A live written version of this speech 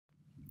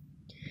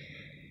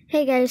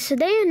Hey guys,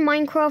 today in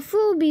Minecraft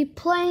we'll be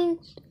playing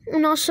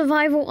on our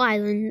survival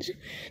island.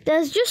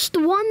 There's just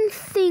one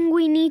thing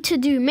we need to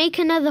do, make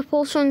another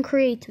pulse on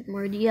creative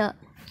mode, yeah.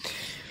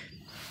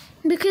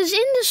 Because in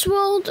this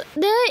world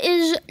there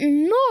is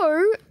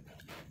no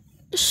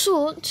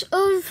sort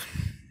of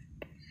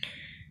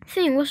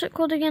thing, what's it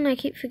called again? I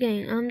keep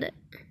forgetting.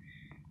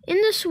 In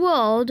this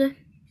world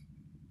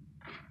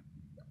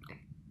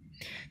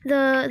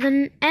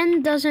the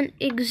end doesn't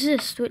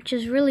exist, which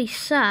is really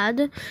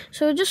sad.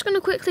 So we're just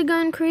gonna quickly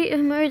go in creative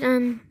mode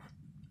and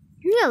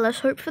yeah, let's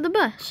hope for the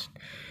best.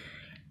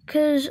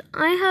 Cause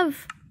I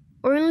have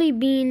only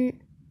been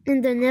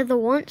in the nether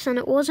once and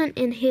it wasn't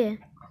in here.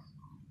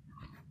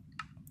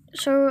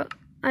 So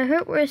I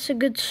hope it's a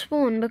good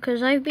spawn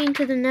because I've been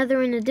to the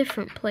nether in a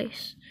different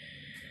place.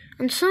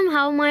 And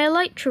somehow my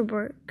elytra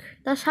broke.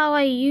 That's how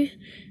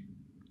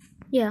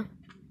yeah.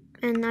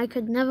 And I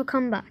could never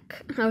come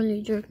back.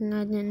 Only joking,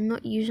 I did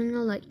not use an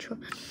elytra.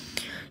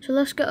 So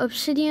let's get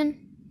obsidian.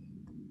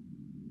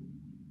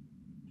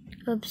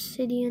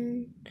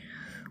 Obsidian.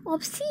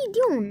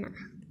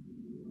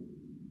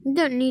 You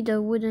don't need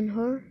a wooden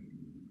hoe.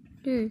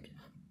 Dude.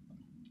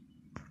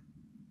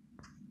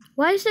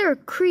 Why is there a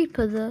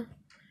creeper there?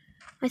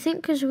 I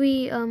think because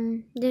we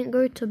didn't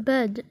go to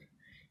bed.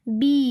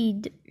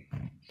 Bead.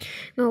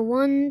 No,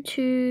 1,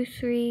 2,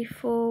 3,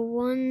 4.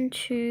 1,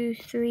 2,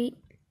 3.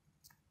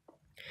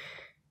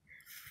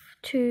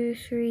 2,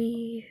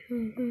 3.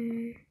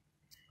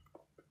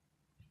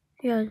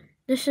 Yeah,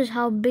 this is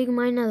how big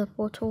my nether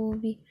portal will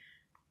be.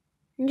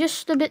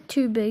 Just a bit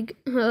too big.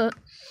 Now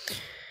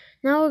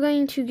we're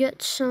going to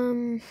get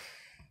some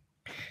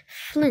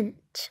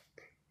flint.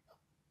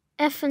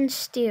 Effing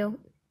steel.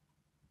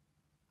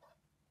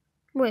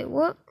 Wait,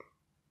 what?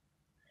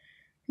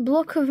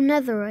 Block of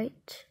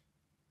netherite.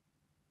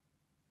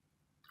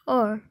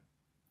 Or.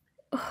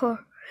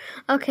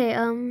 Okay,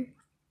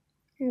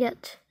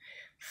 get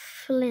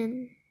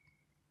flint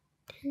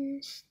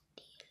and steel.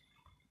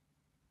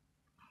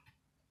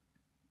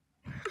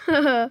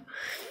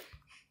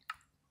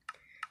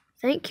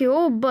 Thank you,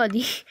 old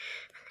buddy.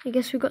 I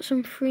guess we got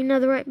some free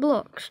netherite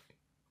blocks.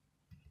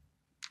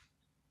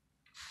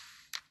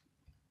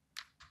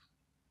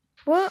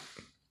 What?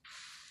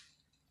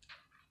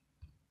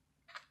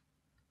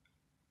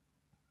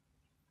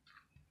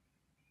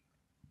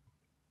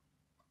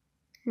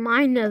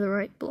 My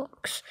netherite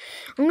blocks.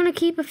 I'm gonna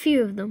keep a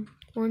few of them.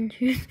 1,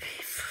 2, 3,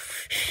 4.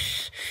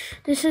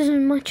 This is as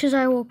much as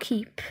I will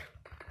keep.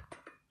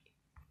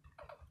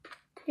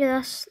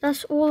 Yeah,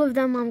 that's all of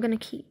them I'm gonna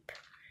keep.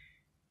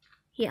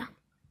 Yeah.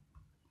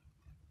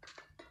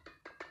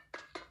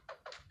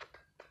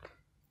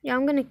 Yeah,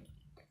 I'm gonna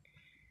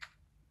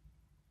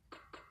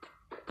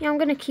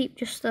keep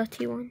just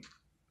 31.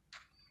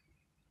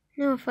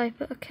 Now if I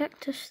put a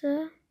cactus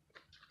there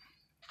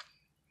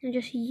and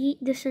just yeet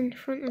this in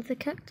front of the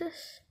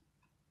cactus.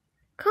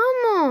 Come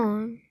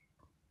on!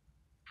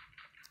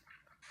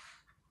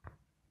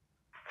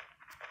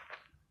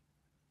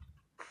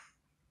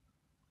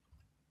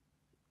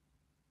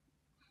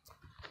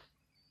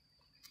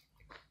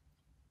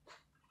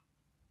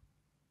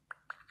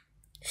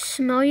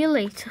 Smell you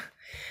later.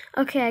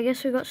 Okay, I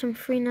guess we got some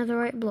free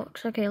netherite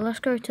blocks. Okay, let's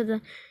go to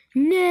the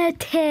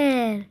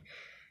nether.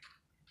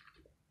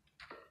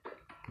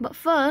 But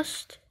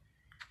first,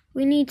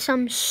 we need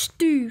some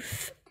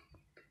stoof.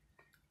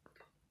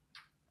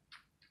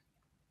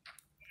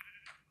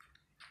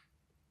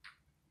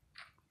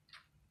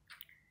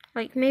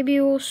 Like maybe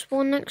we'll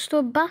spawn next to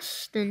a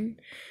bastion.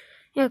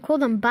 Yeah, I call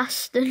them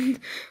bastion.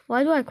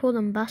 Why do I call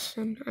them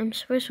bastion? I'm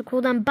supposed to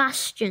call them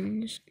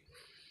bastions.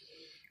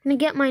 I'm gonna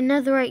get my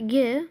netherite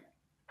gear.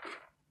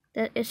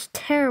 That is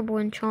terrible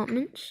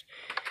enchantments,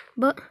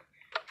 but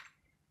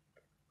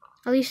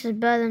at least it's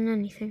better than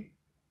anything.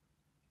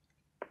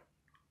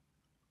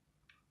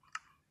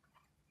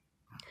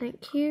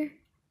 Thank you.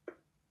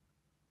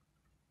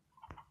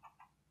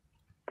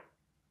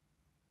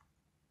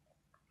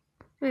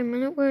 Wait a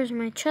minute, where's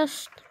my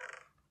chest?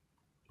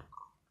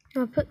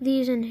 I'll put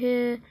these in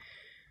here.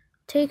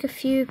 Take a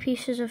few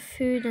pieces of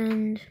food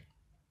and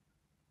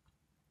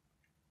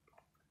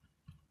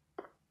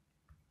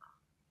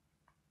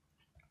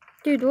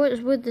dude, what is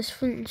with this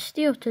flint and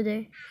steel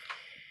today?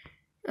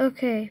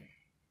 Okay.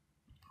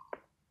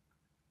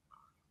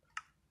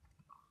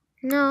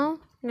 Now,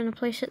 I'm gonna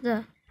place it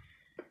there.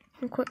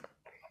 And quick.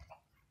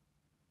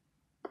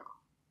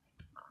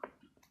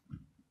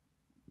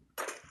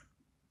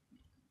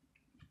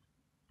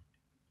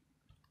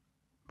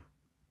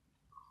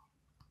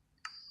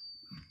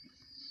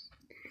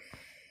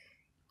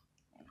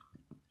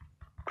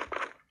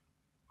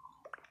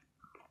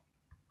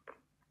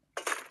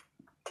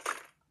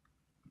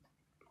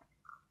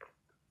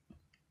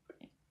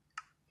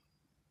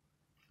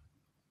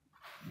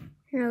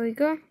 There we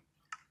go.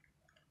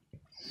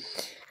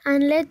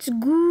 And let's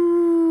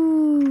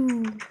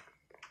go.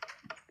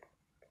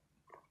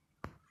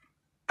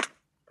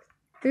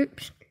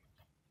 Oops.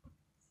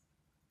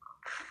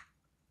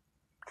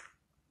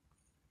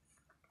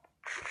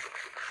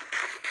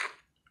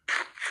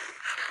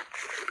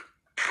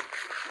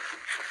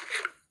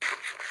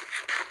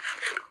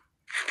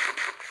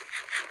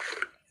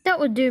 That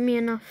would do me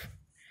enough.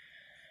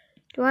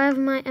 Do I have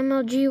my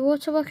MLG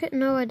water bucket?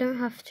 No, I don't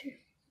have to.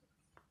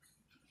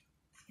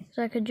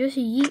 So I could just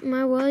yeet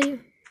my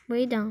way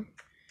down.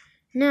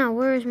 Now,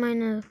 where is my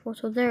nether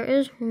portal? There it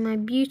is, with my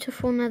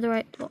beautiful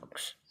netherite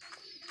blocks.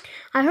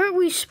 I heard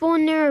we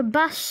spawn near a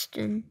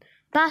bastion.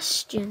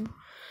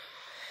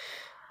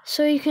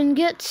 So you can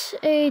get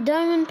a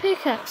diamond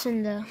pickaxe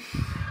in there.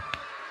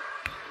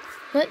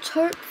 Let's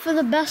hope for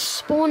the best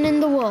spawn in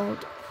the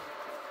world.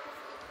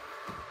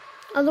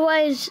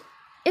 Otherwise,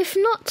 if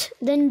not,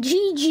 then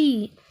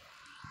GG.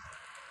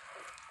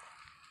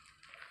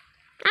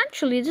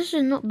 Actually, this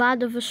is not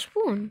bad of a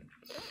spawn.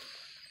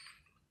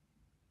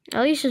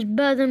 At least it's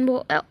better than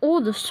what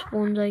all the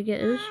spawns I get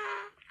is.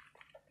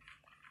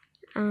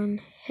 And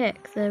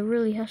heck, there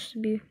really has to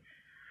be...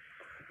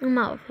 I'm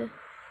out of here.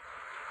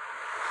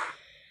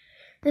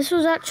 This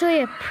was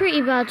actually a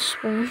pretty bad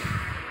spawn.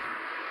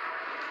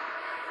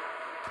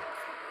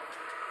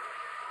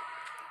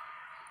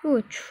 Ooh,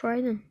 a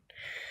trident.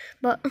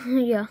 But,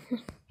 yeah.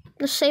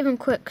 Let's save him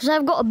quick, because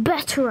I've got a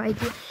better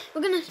idea.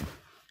 We're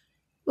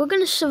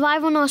gonna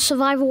survive on our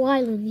survival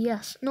island.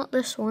 Yes, not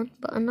this one,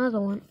 but another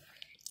one.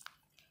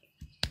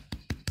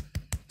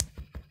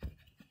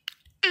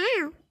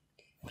 Ow!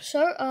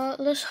 So,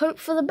 let's hope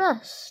for the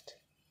best.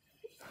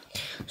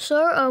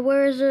 So,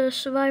 where is the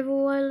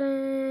survival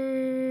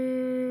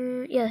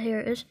island? Yeah, here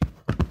it is.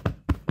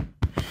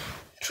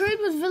 Trade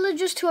with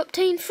villagers to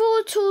obtain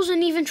full tools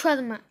and even try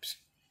the maps.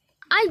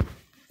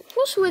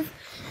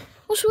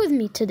 What's with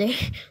me today?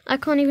 I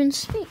can't even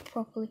speak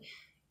properly.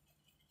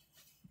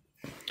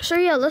 So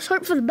yeah, let's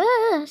hope for the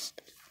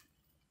best.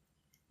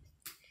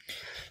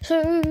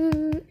 So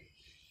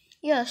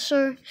yeah,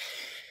 so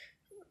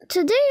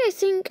today I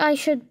think I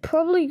should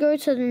probably go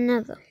to the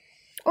nether.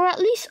 Or at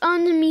least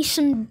earn me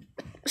some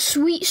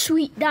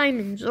sweet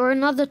diamonds or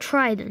another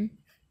trident.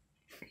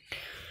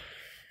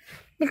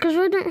 Because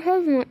I don't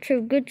have much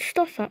of good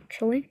stuff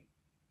actually.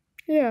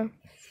 Yeah.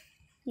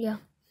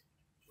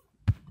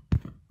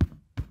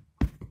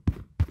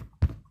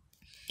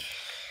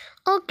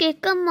 Okay,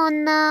 come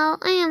on now.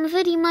 I am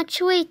very much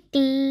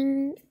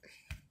waiting.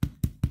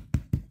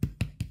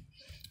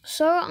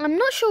 So, I'm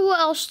not sure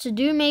what else to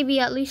do. Maybe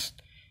at least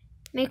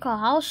make our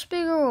house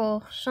bigger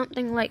or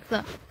something like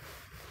that.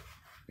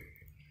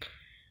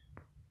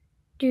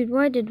 Dude,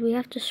 why did we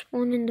have to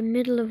spawn in the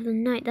middle of the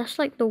night? That's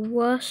like the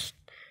worst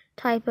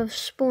type of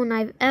spawn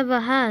I've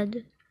ever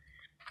had.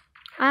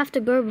 I have to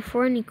go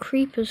before any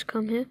creepers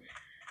come here.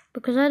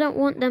 Because I don't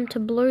want them to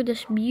blow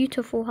this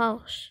beautiful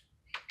house.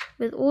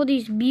 With all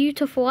these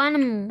beautiful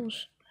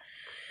animals.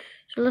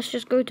 So let's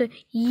just go to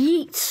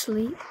yeet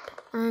sleep.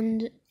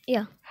 And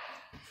yeah.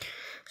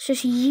 Let's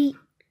just yeet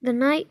the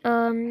night.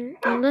 And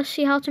let's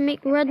see how to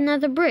make red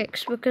nether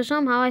bricks. Because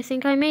somehow I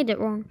think I made it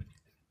wrong.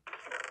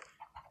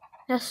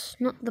 That's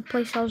not the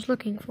place I was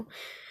looking for.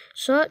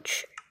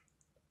 Search.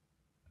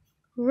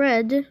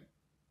 Red.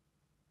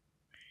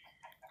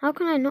 How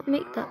can I not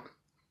make that?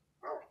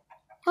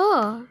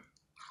 Oh.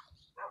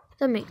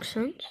 That makes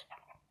sense.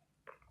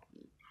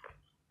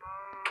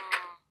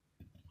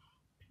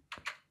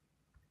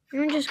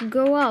 Let me just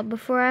go out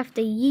before I have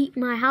to yeet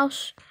my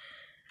house.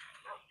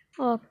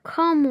 Oh,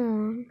 come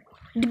on.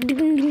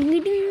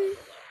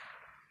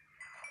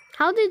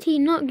 How did he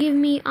not give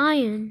me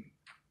iron?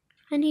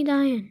 I need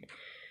iron.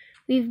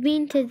 We've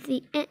been to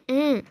the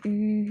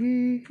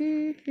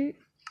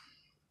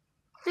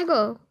I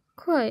go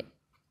quite.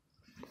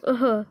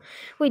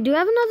 Wait, do I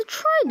have another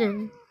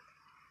trident?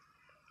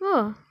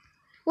 Oh,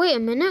 wait a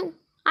minute.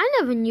 I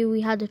never knew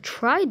we had a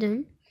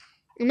trident.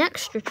 An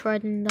extra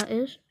trident, that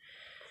is.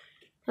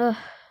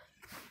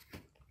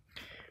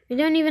 We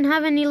don't even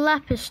have any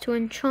lapis to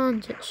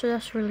enchant it, so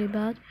that's really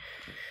bad.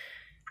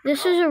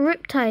 This is a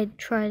riptide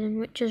trident,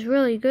 which is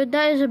really good.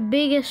 That is the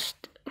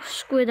biggest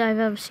squid I've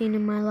ever seen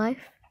in my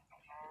life.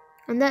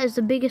 And that is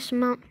the biggest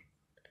amount.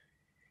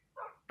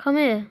 Come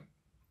here.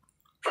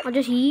 I'll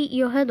just yeet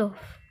your head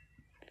off.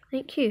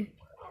 Thank you.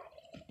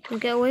 Now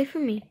get away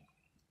from me.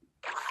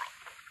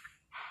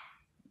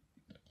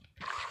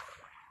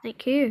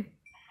 Thank you.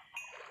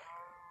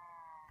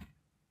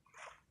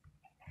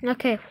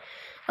 Okay.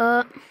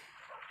 I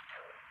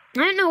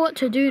don't know what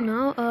to do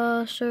now.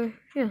 So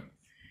yeah.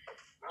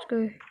 Let's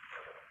go.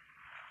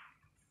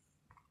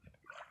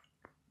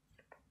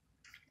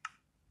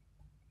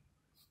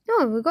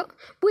 Oh, we got...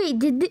 Wait,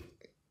 did the...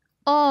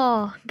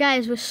 Oh,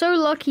 guys, we're so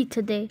lucky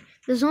today.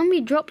 The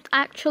zombie dropped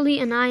actually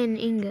an iron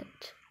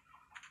ingot.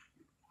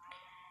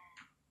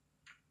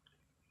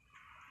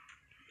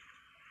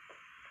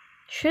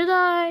 Should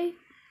I...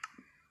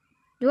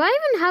 Do I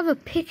even have a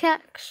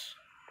pickaxe?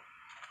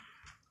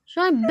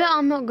 So I bet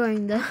I'm not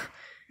going there.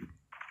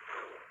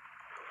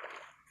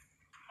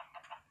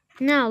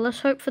 Now, let's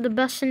hope for the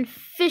best in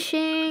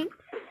fishing.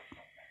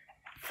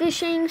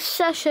 Fishing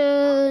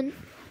session.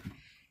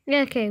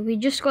 Yeah, okay, we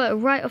just got it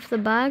right off the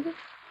bag.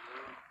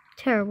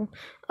 Terrible.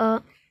 Why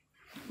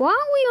aren't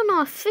we on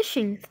our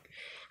fishing?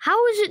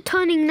 How is it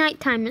turning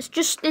nighttime? It's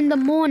just in the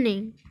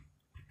morning.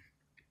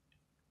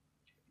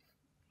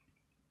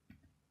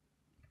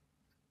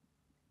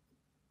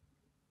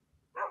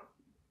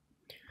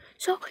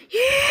 So,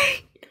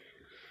 yay!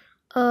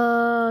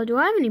 Do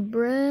I have any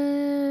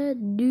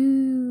bread?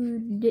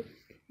 Dude,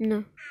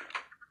 no.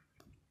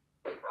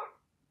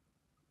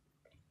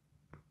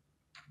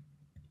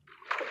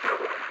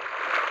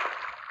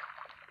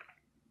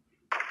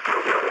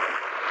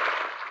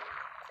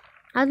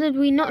 How did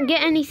we not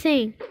get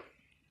anything?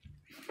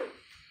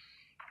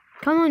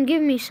 Come on,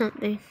 give me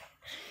something.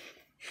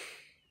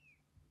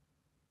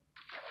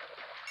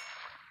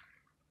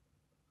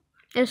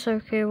 It's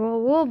okay,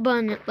 we'll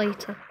burn it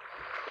later.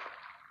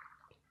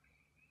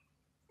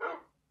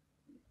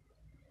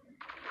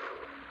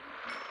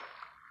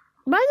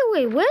 By the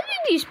way, where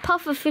did these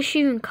pufferfish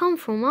even come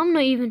from? I'm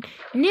not even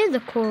near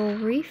the coral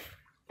reef.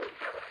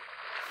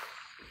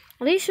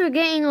 At least we're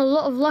getting a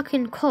lot of luck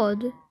in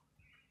cod.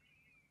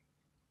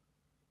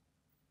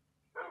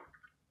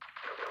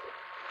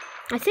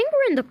 I think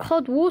we're in the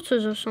cod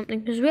waters or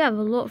something because we have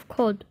a lot of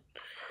cod.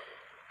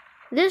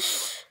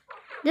 This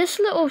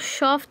little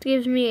shaft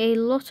gives me a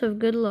lot of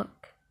good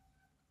luck.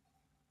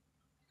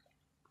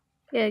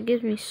 Yeah, it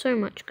gives me so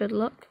much good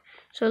luck.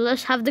 So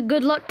let's have the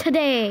good luck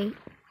today.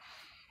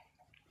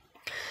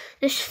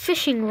 This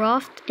fishing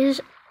raft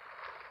is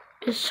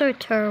so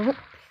terrible.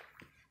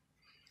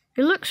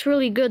 It looks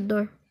really good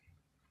though.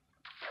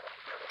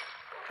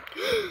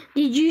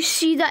 Did you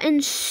see that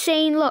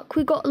insane luck?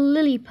 We got a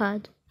lily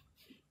pad.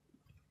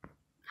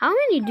 How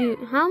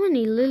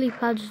many lily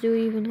pads do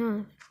we even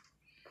have?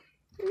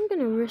 I'm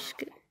gonna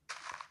risk it.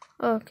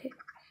 Okay.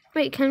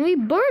 Wait, can we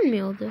bone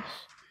meal this?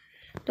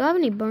 Do I have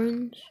any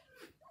bones?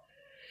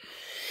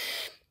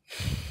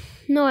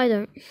 No, I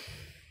don't.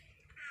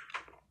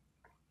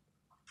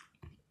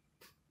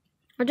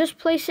 I'll just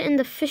place it in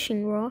the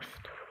fishing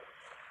raft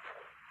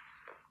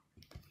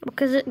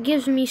because it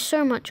gives me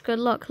so much good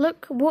luck.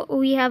 Look what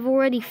we have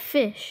already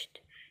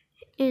fished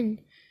in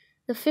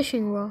the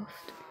fishing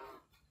raft.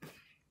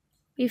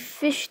 We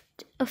fished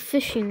a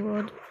fishing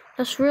rod.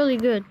 That's really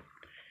good.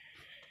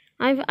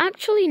 I've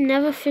actually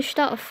never fished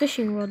out a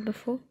fishing rod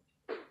before.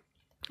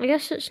 I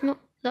guess it's not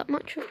that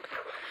much.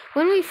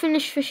 When we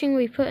finish fishing,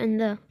 we put in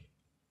there.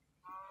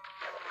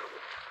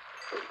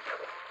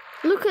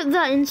 Look at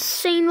that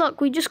insane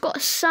luck. We just got a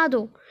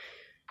saddle.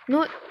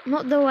 Not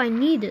though I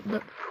need it,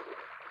 but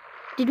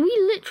did we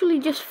literally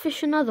just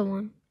fish another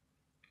one?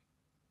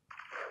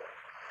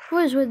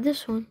 What is with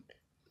this one?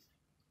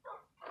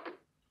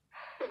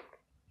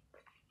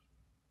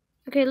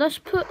 Okay, let's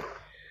put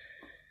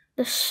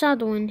the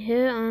saddle in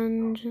here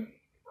and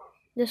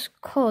this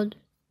cod.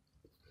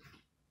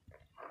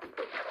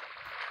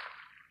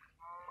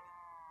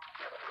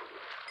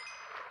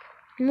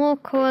 More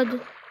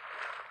cod.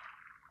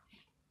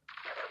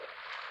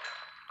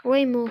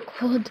 Way more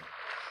cod.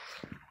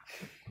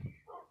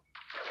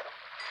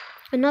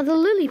 Another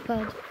lily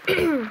pad.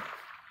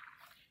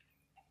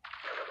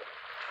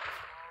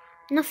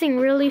 Nothing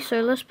really,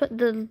 so let's put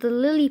the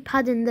lily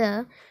pad in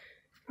there.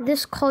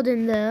 This cod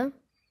in there.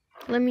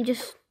 Let me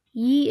just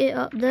yeet it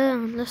up there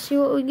and let's see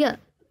what we get.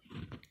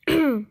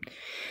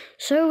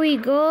 So we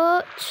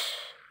got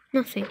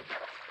nothing.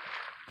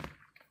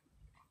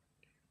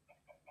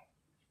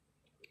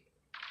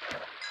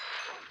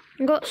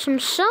 Got some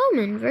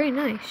salmon, very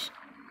nice.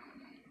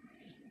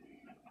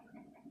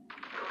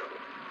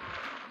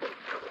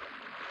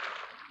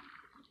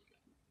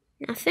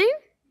 Nothing?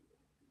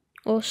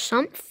 Or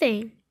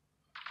something.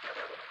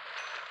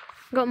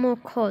 Got more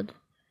cod.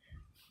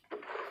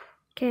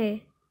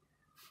 Okay.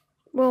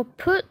 We'll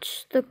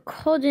put the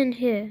cod in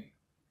here.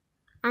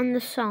 And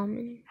the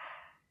salmon.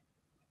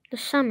 The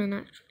salmon,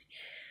 actually.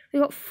 We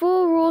got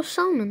 4 raw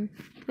salmon.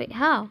 Wait,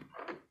 how?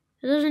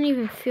 It doesn't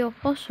even feel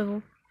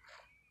possible.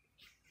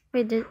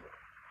 Wait,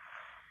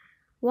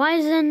 why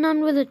is there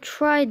none with a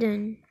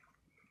trident?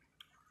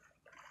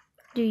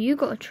 Do you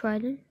got a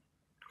trident?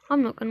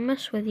 I'm not gonna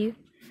mess with you.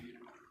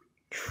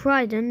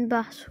 Trident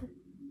battle.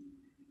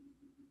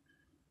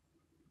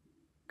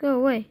 Go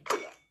away.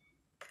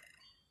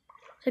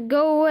 So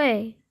go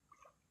away.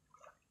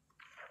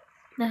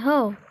 The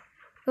hell?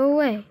 Go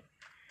away.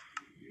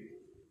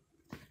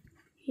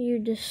 You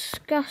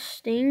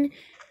disgusting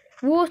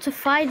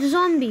water-fied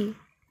zombie.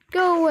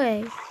 Go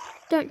away.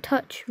 Don't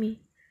touch me.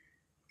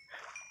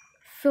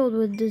 Filled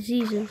with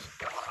diseases.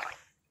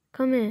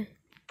 Come here.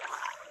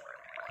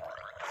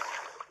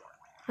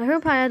 I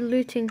hope I had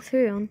looting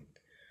 3 on.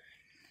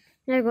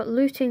 Yeah, I got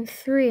looting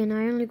 3 and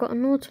I only got a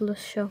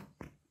Nautilus shell.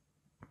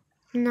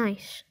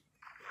 Nice.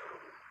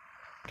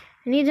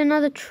 I need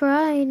another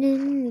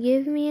trident.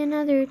 Give me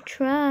another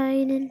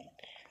trident.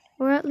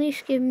 Or at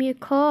least give me a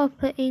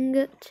copper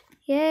ingot.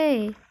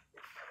 Yay.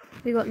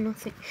 We got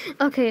nothing.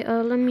 Okay,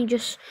 let me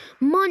just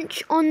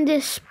munch on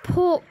this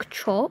pork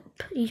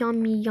chop.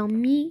 Yummy,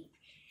 yummy.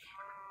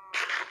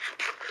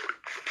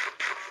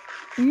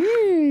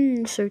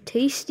 Mmm, so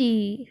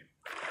tasty.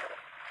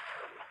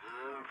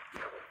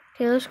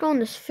 Okay, let's go on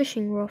this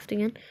fishing raft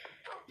again.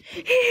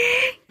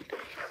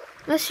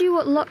 Let's see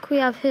what luck we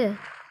have here.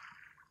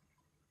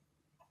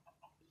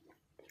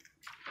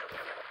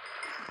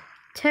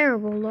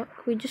 Terrible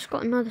luck. We just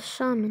got another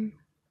salmon.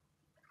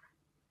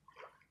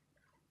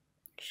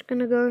 Just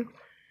gonna go.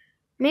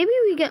 Maybe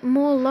we get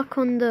more luck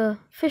on the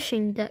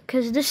fishing deck,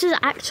 because this is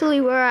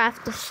actually where I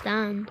have to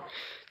stand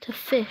to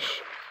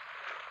fish.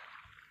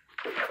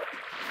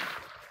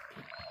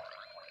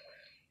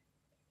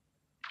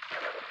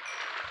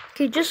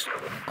 Okay, just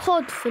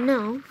cod for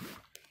now.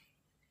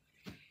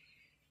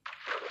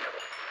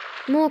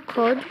 More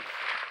cod.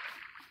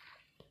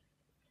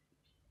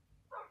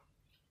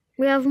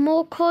 We have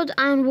more cod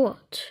and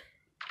what?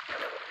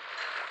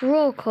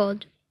 Raw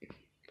cod.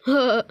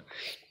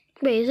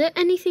 Wait, is there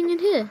anything in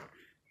here?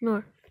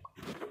 No.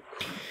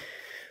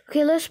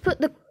 Okay, let's put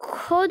the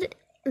cod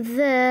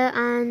there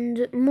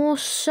and more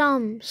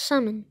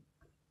salmon.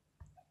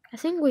 I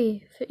think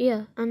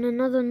yeah, and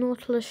another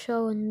nautilus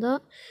shell in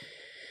that.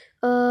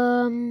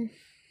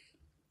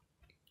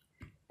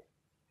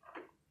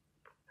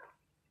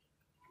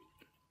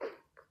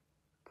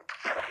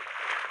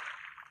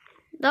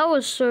 That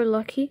was so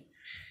lucky.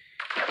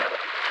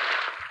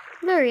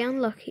 Very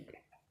unlucky.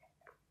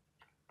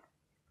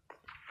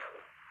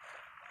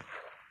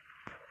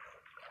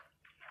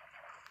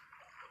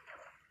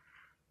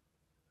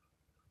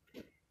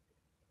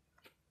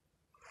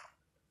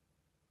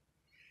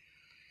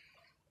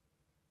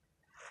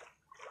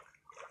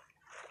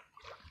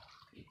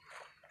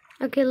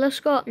 Okay, let's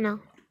go up now.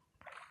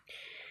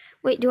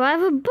 Wait, do I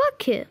have a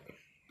bucket?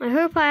 I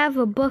hope I have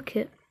a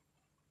bucket.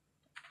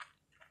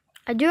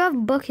 I do have a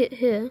bucket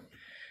here.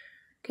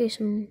 Okay,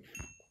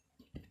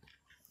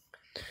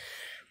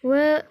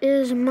 where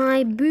is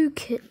my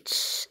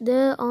buckets?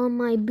 There are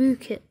my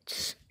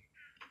buckets.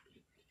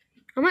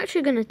 I'm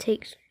actually gonna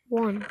take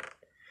one.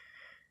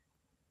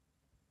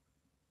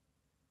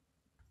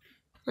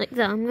 Like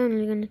that, I'm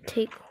only gonna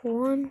take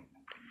one.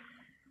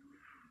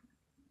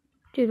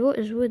 Dude, what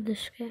is with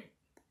this guy?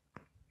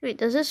 Wait,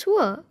 does this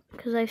work?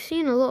 Because I've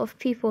seen a lot of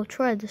people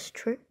try this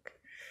trick.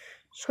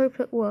 Let's hope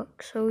it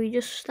works. So we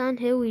just stand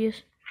here,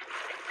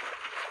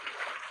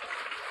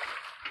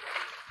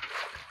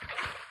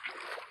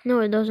 No,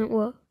 it doesn't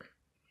work.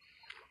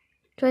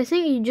 So I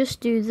think you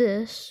just do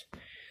this,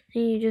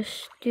 and you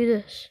just do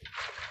this.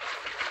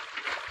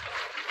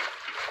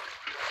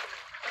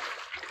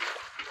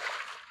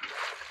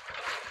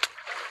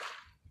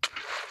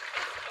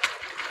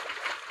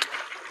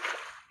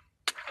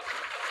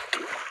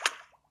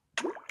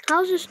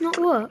 How does this not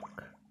work?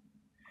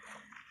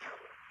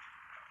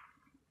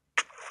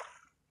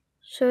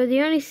 So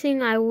the only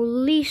thing I will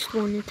least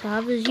wanted to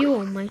have is you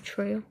on my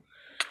trail.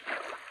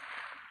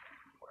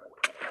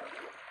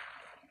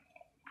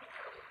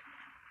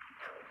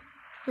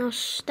 Now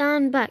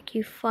stand back,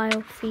 you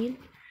file fiend.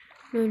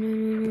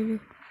 No.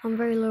 I'm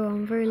very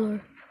low.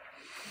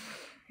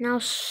 Now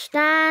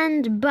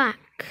stand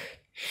back.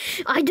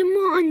 I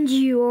demand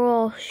you,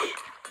 or I'll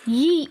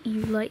yeet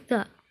you like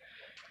that.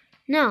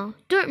 Now,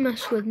 don't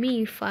mess with me,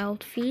 you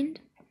filed fiend.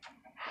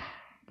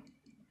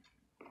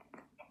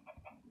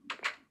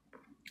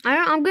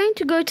 I'm going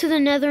to go to the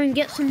nether and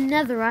get some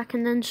netherrack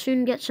and then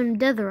soon get some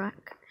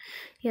deatherack.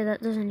 Yeah,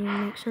 that doesn't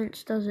even make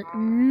sense, does it?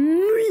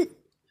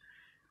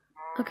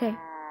 Okay.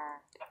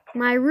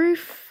 My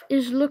roof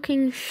is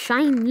looking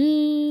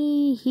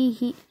shiny.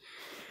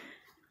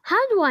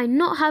 How do I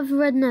not have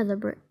red nether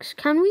bricks?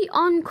 Can we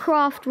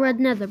uncraft red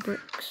nether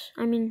bricks?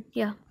 I mean,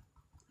 yeah.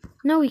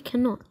 No, we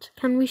cannot.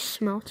 Can we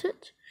smelt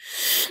it?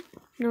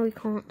 No, we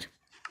can't.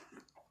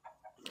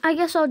 I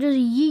guess I'll just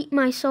yeet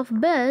myself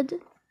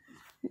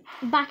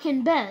back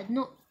in bed,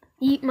 not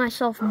yeet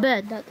myself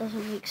bed. That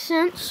doesn't make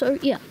sense. So,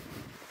 yeah.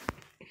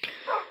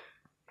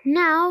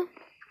 Now,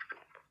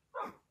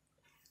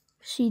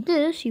 see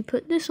this? You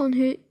put this on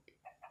here.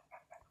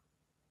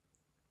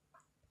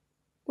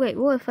 Wait,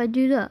 what if I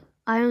do that?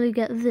 I only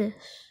get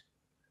this.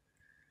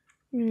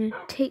 I'm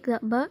gonna take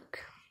that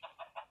back.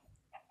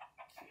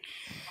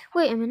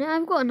 Wait a minute,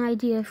 I've got an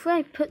idea. If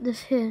I put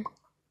this here.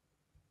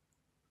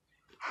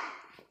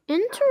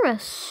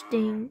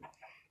 Interesting.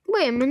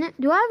 Wait a minute,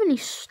 do I have any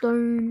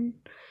stone?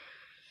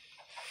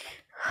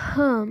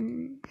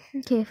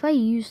 Okay, if I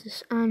use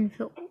this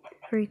anvil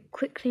very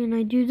quickly and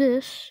I do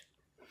this.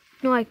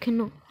 No, I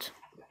cannot.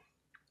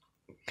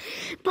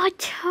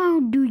 But how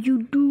do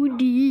you do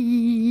this?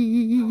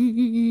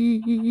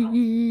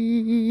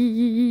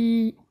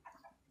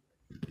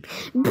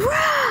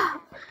 Bruh!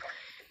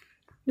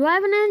 Do I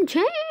have an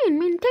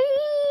enchantment table?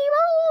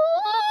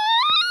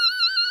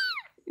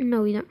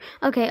 No, we don't.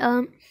 Okay,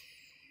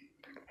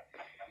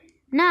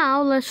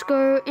 now let's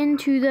go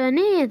into the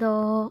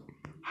nether.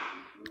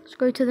 Let's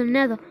go to the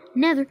nether.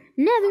 Nether,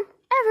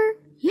 ever.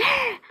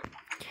 Yeah!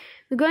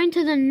 We're going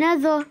to the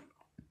nether,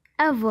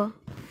 ever.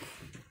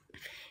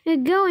 We're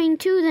going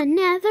to the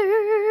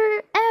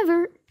nether,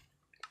 ever.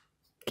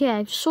 Okay,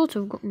 I've sort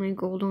of got my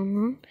gold on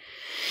now.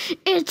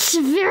 It's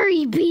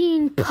very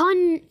being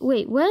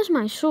Wait, where's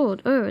my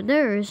sword? Oh,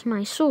 there is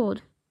my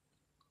sword.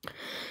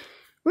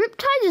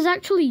 Riptide is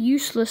actually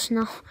useless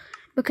now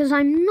because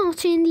I'm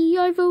not in the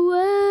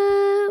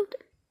overworld.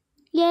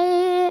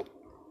 Yeah.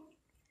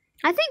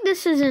 I think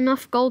this is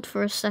enough gold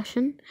for a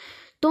session.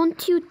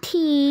 Don't you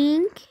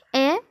think?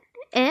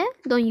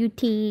 Don't you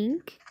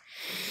think?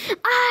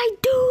 I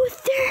do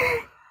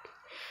think.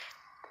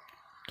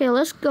 Okay,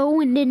 let's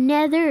go in the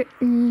nether.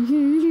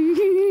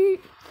 And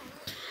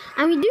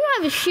we do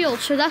have a shield,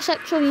 so that's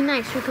actually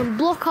nice. We can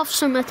block off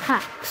some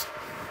attacks.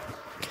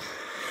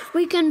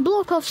 We can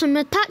block off some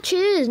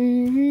attaches.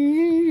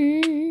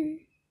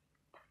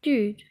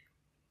 Dude.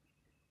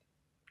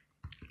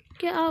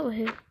 Get out of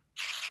here.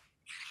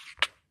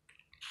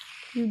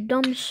 You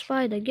dumb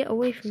spider, get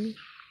away from me.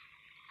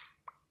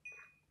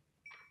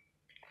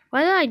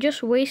 Why did I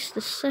just waste the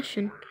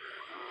session?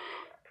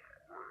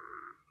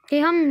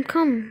 Okay,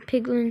 come,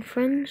 piglin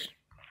friends.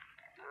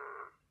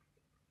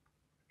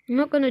 I'm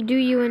not gonna do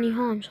you any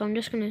harm, so I'm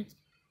just gonna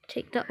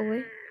take that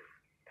away.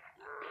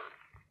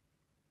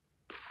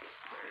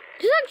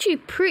 This is actually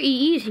pretty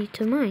easy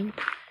to mine.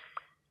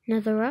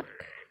 Netherrack.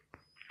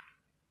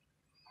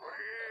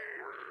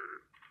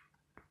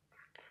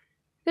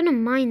 I'm gonna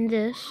mine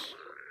this.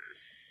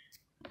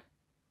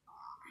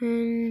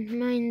 And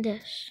mine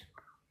this.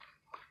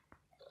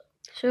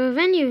 So if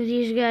any of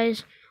these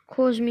guys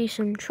cause me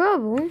some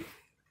trouble,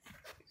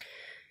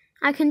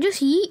 I can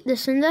just yeet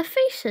this in their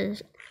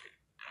faces.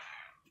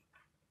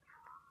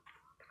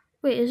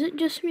 Wait, is it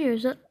just me or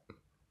is that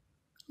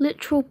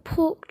literal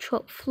pork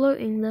chop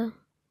floating there?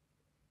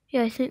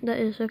 Yeah, I think that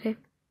is, okay.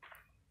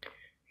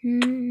 Do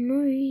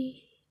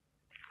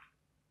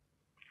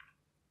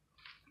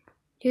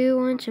you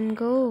want some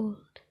gold?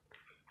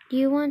 Do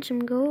you want some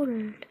gold?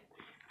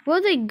 Where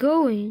are they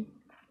going?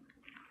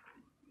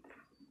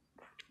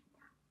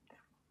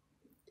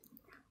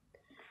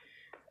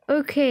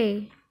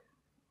 Okay.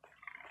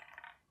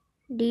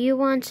 Do you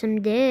want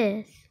some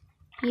death?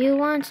 You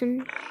want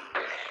some...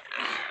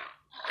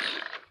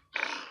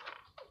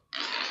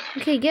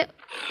 Okay, get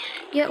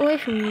away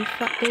from me,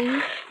 fat baby.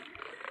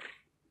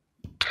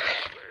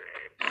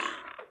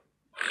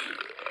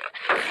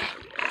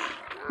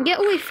 Get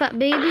away, fat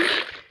baby.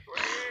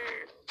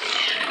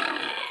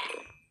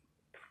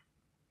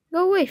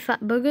 Go away, fat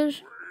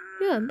boogers.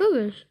 Yeah,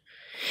 boogers.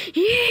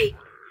 Yay!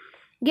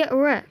 Get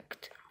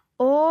wrecked.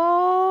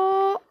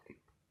 Oh!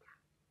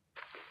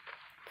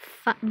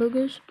 Fat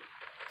boogers.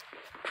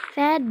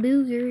 Fat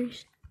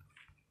boogers.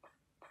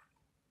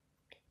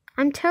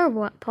 I'm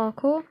terrible at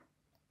parkour.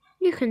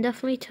 You can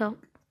definitely tell.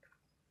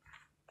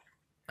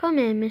 Come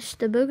here,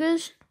 Mr.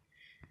 Boogers.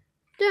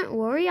 Don't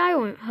worry, I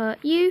won't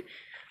hurt you.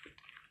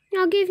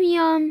 Now give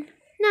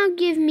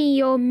me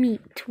your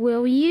meat,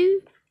 will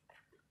you?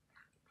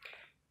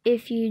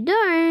 If you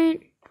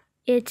don't,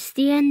 it's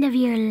the end of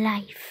your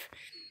life.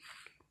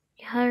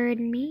 You heard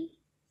me?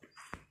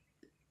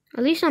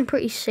 At least I'm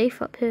pretty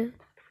safe up here.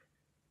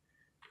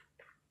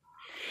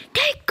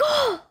 Take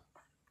gold!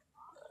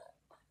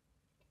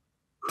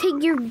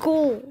 Take your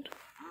gold.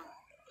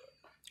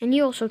 And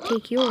you also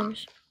take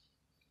yours.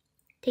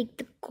 Take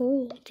the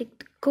gold, take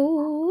the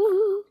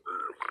gold.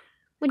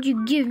 What'd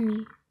you give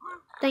me?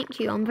 Thank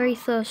you, I'm very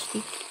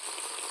thirsty.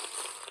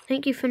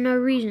 Thank you for no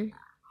reason.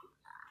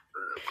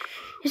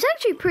 It's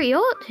actually pretty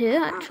hot here,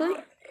 actually.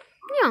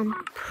 Yeah, I'm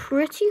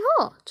pretty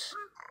hot.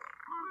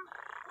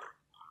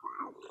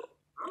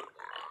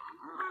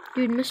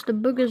 Dude, Mr.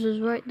 Boogers is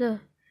right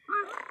there.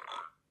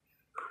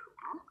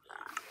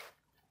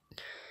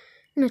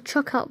 I'm gonna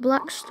chuck out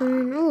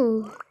Blackstone.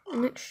 Oh,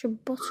 an extra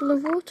bottle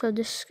of water.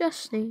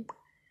 Disgusting.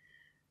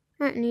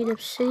 Might need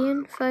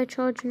obsidian. Fire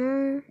charge,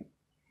 no.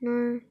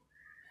 No.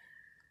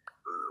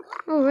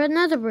 Oh, red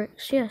nether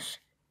bricks, yes.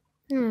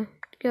 Yeah,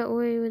 get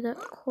away with that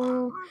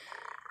coral.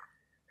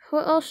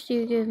 What else do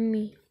you give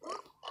me?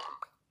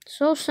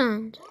 Soul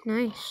sand.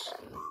 Nice.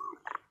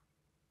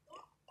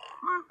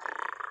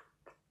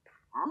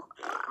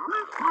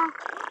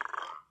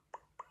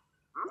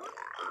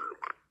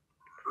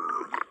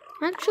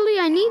 Actually,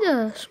 I need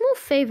a small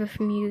favor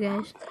from you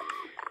guys.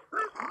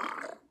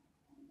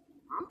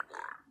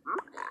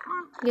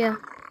 Yeah.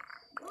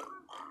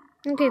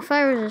 Okay,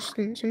 fire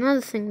resistance.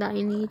 Another thing that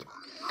I need.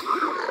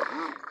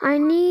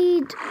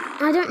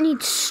 I don't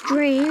need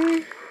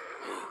string.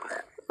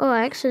 Oh,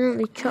 I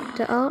accidentally chopped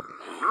it up.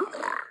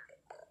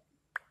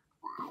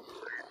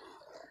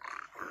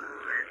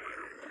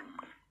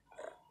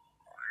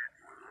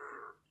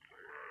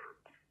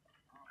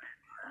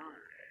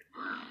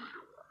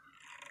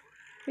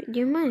 Wait, do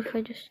you mind if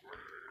I just...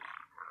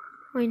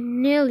 I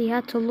nearly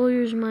had to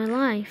lose my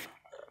life.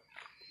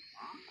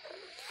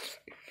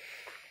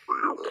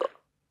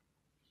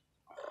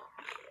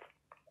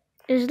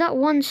 Is that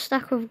one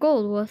stack of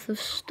gold worth of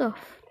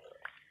stuff?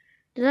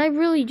 Did I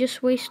really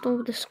just waste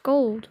all this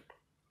gold?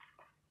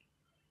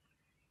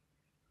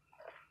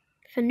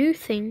 For new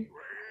thing.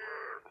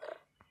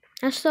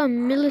 That's the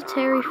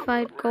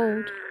military-fied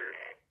gold.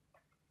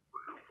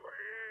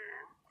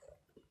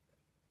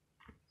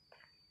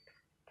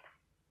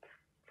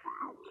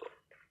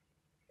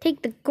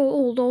 Take the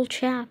gold, old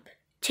chap.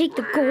 Take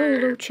the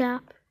gold, old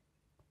chap.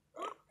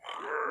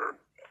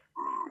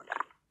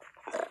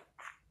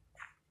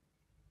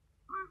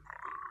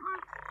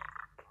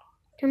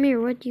 Come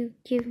here, what do you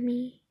give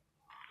me?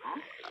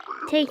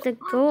 Take the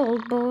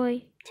gold,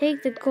 boy.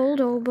 Take the gold,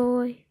 old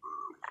boy.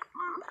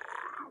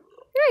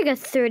 I got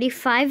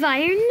 35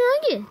 iron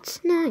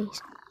nuggets.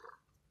 Nice.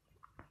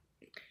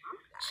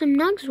 Some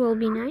nugs will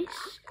be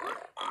nice.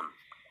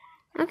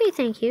 Okay,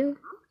 thank you.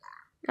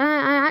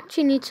 I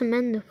actually need some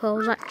ender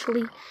pearls,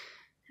 actually.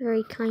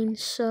 Very kind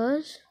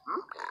sirs.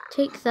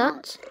 Take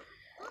that.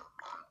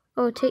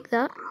 Oh, take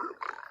that.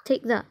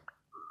 Take that.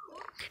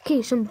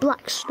 Okay, some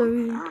black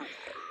stone.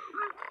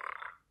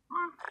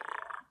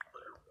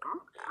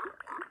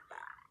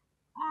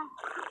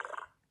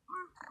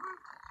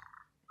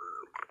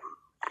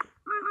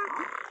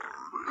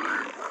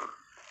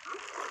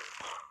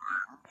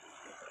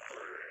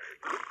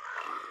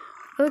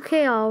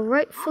 Okay, I'll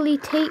rightfully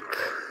take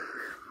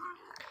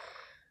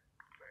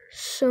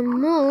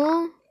some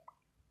more.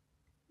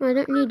 I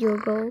don't need your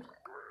gold.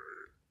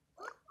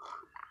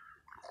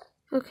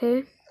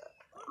 Okay.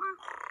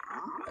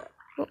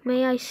 What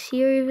may I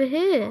see over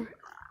here?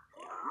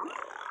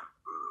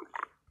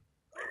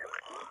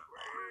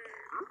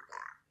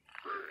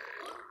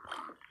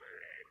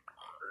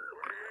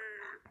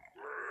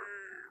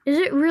 Is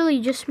it really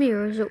just me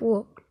or is it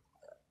what?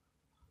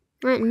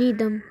 I don't need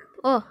them.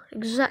 Oh,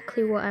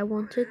 exactly what I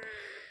wanted.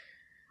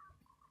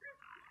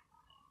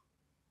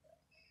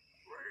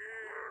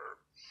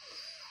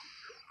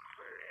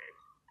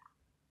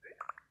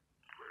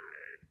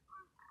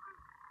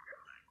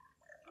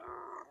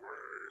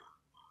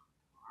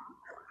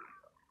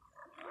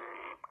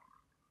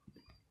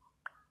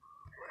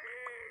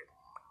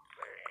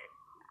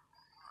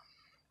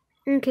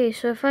 Okay,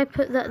 so if I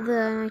put that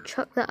there and I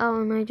chuck that out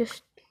and I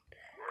just...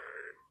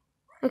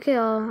 Okay,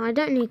 I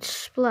don't need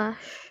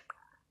splash.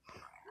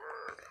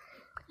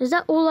 Is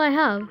that all I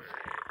have?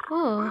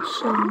 Oh,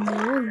 some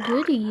more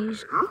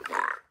goodies.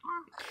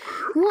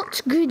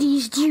 What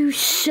goodies do you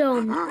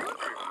some?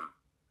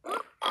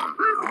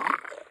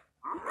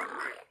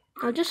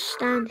 I'll just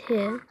stand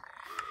here.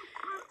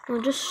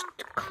 I'll just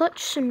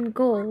clutch some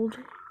gold.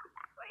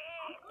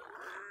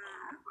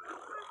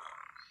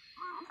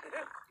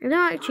 I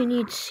don't actually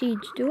need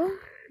seeds, do I?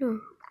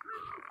 No.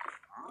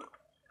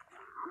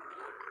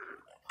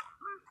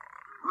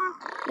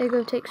 There you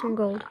go, take some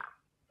gold.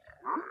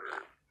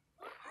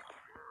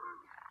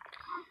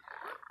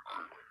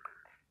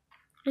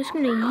 I'm just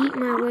gonna yeet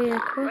my way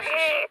across.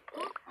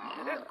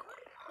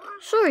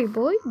 Sorry,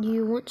 boy, do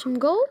you want some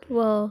gold?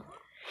 Well,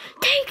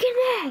 take an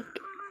egg!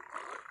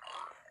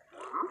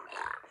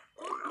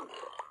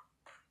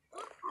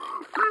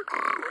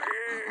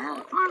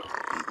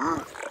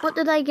 What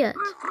did I get?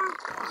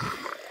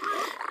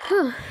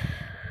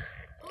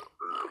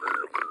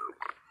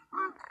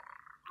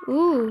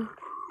 Ooh,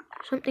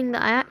 something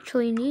that I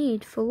actually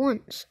need for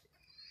once.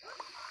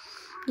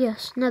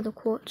 Yes, nether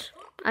quartz.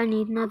 I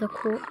need nether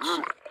quartz.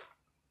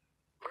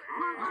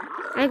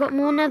 I got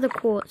more nether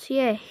quartz,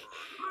 yay.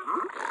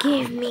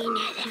 Give me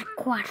nether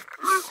quartz.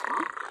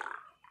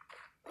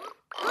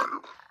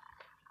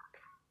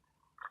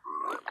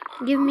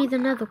 Give me the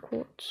nether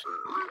quartz.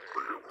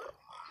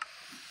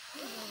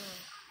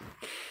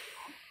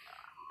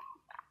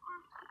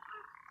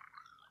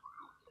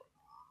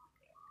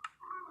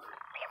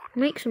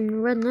 Make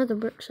some red nether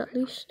bricks at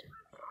least.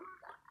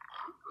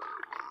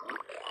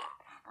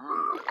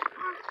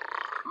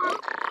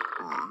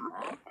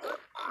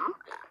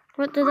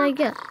 What did I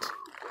get?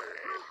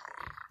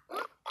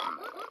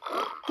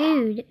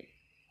 Dude.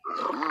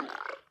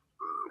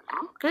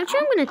 Actually,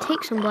 I'm gonna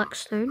take some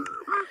blackstone.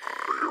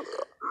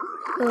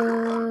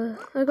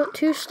 I got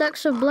 2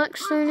 stacks of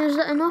blackstone. Is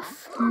that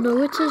enough? No,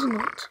 it is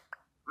not.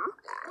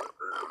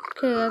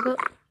 Okay, I got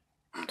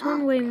a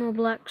ton way more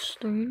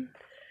blackstone.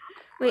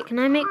 Wait, can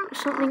I make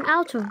something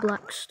out of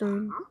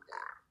blackstone?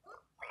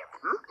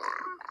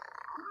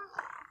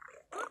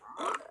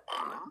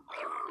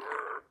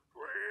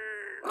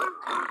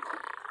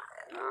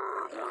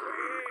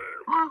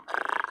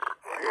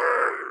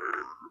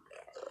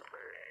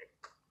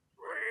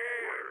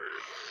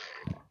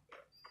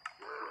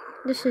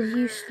 This is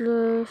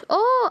useless.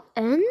 Oh,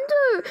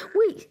 ender!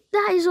 Wait,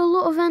 that is a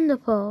lot of ender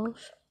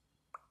pearls.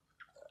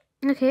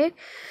 Okay.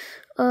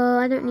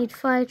 I don't need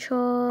fire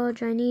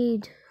charge. I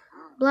need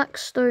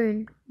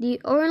blackstone.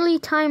 The only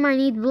time I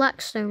need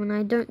blackstone when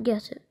I don't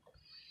get it.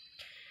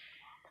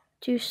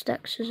 2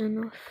 stacks is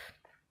enough.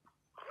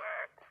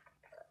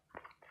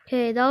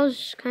 Okay, that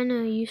was kind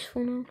of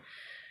useful now.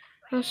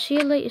 I'll see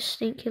you later,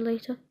 stinky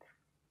later.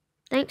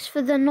 Thanks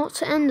for the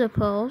not ender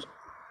pearls.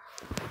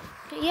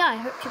 Yeah, I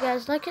hope you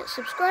guys like it.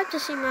 Subscribe to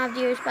see more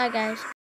videos. Bye, guys.